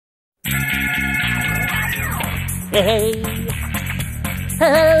Hey.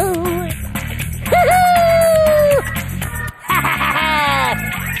 Oh.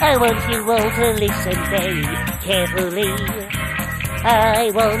 I want you all to listen very carefully.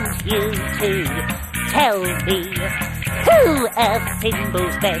 I want you to tell me who a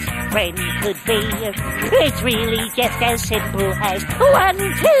Fimble's best friend could be. It's really just as simple as 1, 2,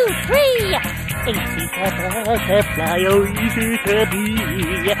 3. Is it a butterfly or is it a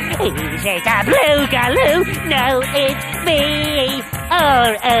bee? Is it a boogaloo? No, it's me.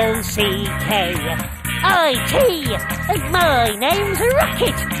 R.O.C.K.I.T. My name's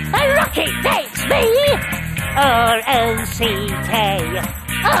R.O.C.K.I.T. R.O.C.K.I.T, that's me. R.O.C.K.I.T.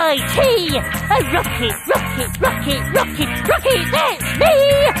 R.O.C.K.I.T, that's me.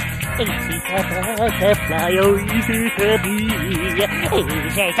 Is it a butterfly or is it a bee?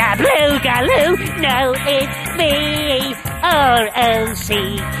 Is it a boogaloo? No, it's me.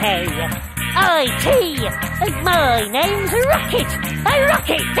 R.O.C.K.I.T. My name's R.O.C.K.I.T.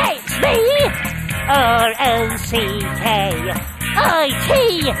 R.O.C.K.I.T, that's me. R.O.C.K.I.T.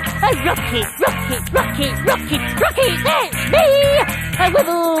 R.O.C.K.I.T, that's me.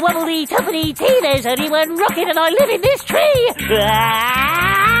 Wibble, wobbly, tubbly, tea, there's only one rocket and I live in this tree. Ah!